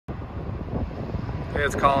Hey,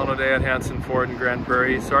 it's Colin O'Day at Hanson Ford in Grand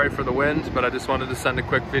Prairie. Sorry for the wind, but I just wanted to send a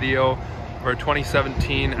quick video of our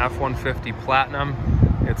 2017 F-150 Platinum.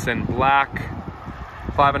 It's in black,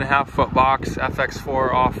 5.5 foot box,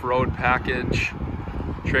 FX4 off-road package,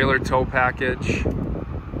 trailer tow package,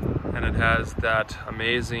 and it has that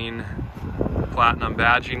amazing platinum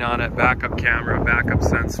badging on it, backup camera, backup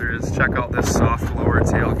sensors. Check out this soft lower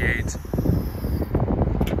tailgate.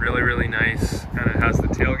 Really nice. And it has the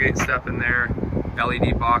tailgate step in there,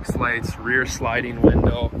 LED box lights, rear sliding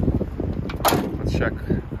window. Let's check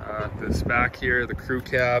this back here, the crew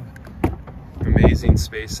cab. Amazing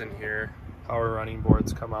space in here. Power running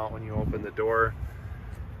boards come out when you open the door.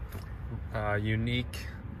 Unique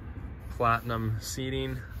platinum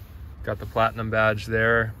seating. Got the platinum badge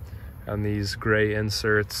there and these gray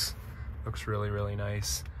inserts. Looks really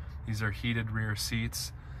nice. These are heated rear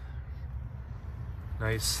seats.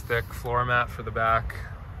 Nice thick floor mat for the back,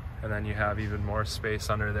 and then you have even more space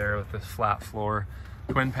under there with this flat floor.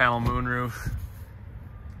 Twin panel moonroof, a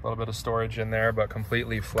little bit of storage in there, but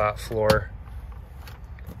completely flat floor.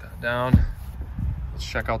 Put that down. Let's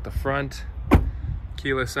check out the front.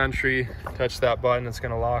 Keyless entry, touch that button, it's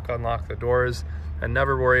gonna unlock the doors, and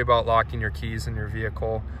never worry about locking your keys in your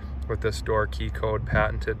vehicle with this door key code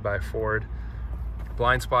patented by Ford.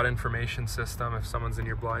 Blind spot information system, if someone's in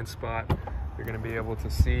your blind spot, you're going to be able to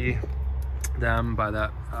see them by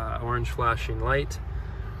that orange flashing light.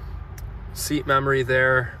 Seat memory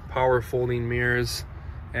there, power folding mirrors,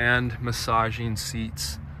 and massaging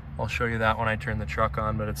seats. I'll show you that when I turn the truck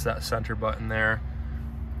on, but it's that center button there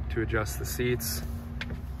to adjust the seats.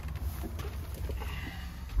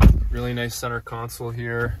 Really nice center console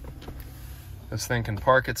here. This thing can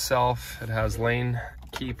park itself. It has lane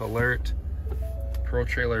keep alert, Pro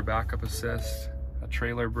Trailer backup assist, a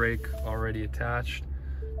trailer brake already attached,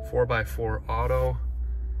 4x4 auto.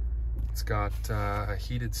 It's got a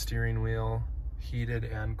heated steering wheel, heated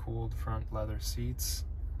and cooled front leather seats.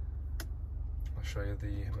 I'll show you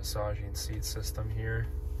the massaging seat system here.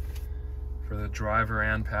 For the driver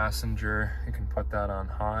and passenger, you can put that on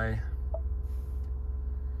high.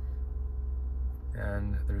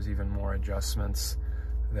 And there's even more adjustments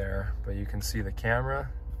there, but you can see the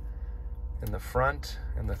camera in the front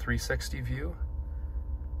and the 360 view.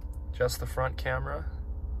 Just the front camera,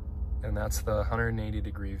 and that's the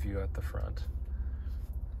 180-degree view at the front.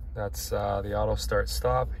 That's the auto start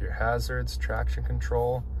stop, your hazards, traction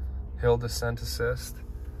control, hill descent assist.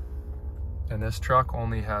 And this truck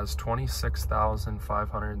only has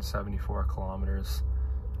 26,574 kilometers.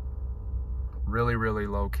 Really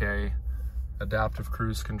low K. Adaptive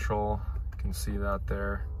cruise control, you can see that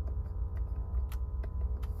there.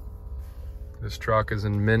 This truck is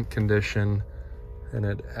in mint condition, and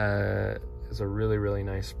it is a really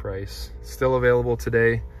nice price. Still available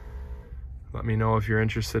today. Let me know if you're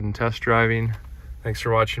interested in test driving. Thanks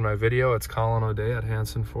for watching my video. It's Colin O'Day at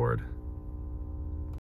Hanson Ford.